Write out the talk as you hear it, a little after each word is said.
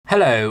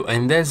Hello,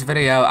 in this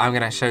video I'm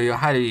gonna show you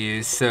how to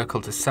use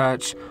circle to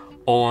search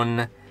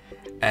on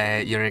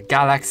your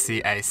Galaxy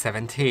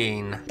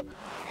A17.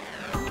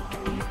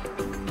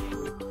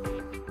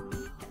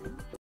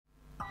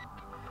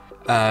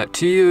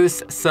 To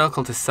use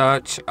circle to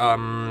search,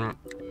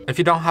 if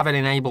you don't have it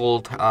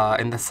enabled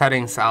in the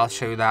settings, I'll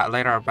show you that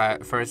later,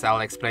 but first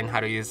I'll explain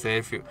how to use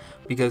it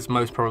because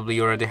most probably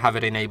you already have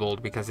it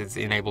enabled because it's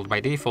enabled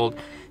by default.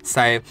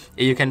 So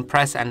you can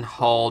press and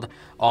hold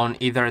on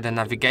either the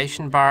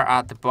navigation bar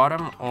at the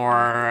bottom,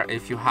 or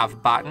if you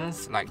have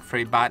buttons, like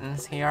 3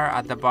 buttons here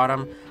at the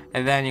bottom,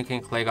 and then you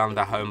can click on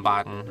the home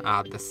button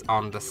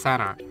on the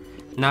center.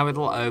 Now it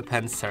will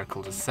open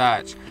circle to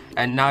search,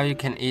 and now you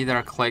can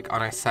either click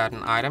on a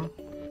certain item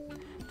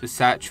to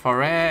search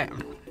for it.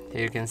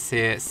 You can see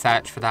it,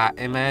 search for that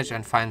image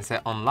and finds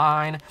it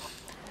online,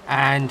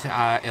 and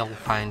it'll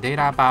find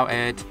data about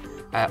it,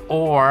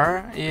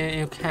 or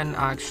you can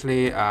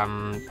actually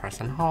press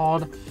and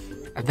hold,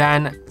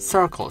 then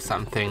circle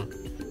something,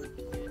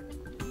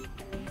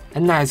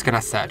 and now it's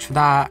gonna search for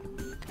that,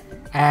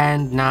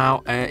 and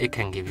now it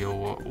can give you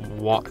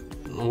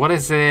what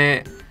is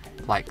it,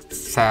 like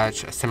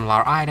search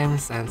similar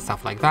items and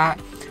stuff like that.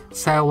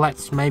 So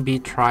let's maybe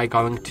try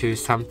going to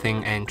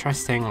something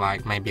interesting,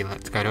 like maybe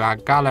let's go to our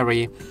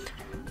gallery.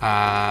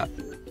 I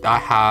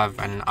have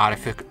an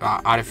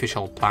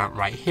artificial plant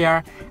right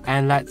here,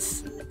 and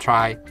let's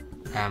try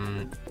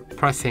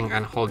pressing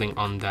and holding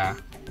on the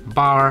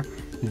bar,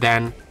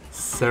 then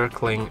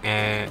circling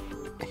it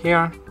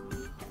here.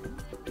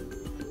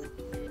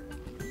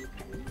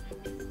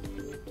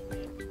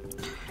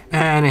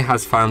 And it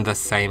has found the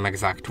same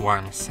exact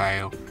one.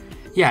 So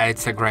yeah,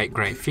 it's a great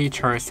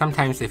feature.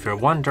 Sometimes if you're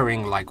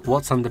wondering like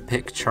what's on the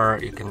picture,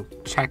 you can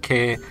check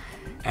it.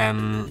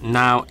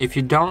 Now if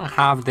you don't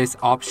have this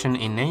option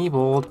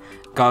enabled,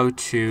 go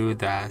to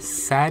the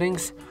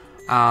settings,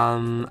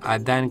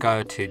 and then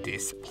go to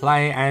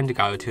display and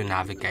go to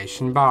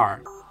navigation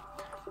bar.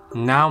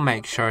 Now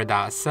make sure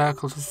that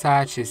circle to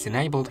search is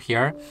enabled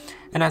here,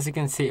 and as you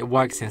can see it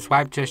works in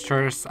swipe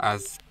gestures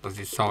as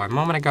you saw a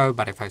moment ago,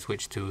 but if I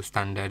switch to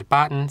standard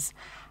buttons,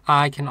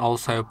 I can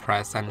also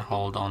press and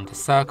hold on the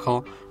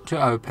circle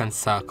to open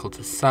circle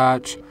to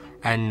search.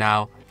 And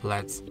now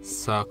let's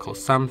circle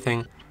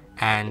something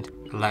and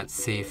let's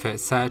see if it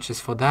searches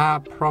for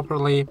that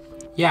properly.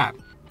 Yeah,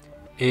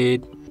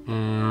 it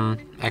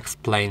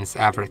explains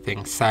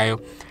everything. So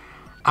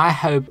I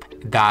hope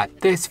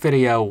that this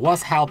video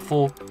was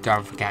helpful.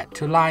 Don't forget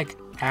to like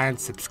and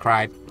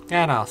subscribe,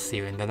 and I'll see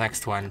you in the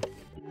next one.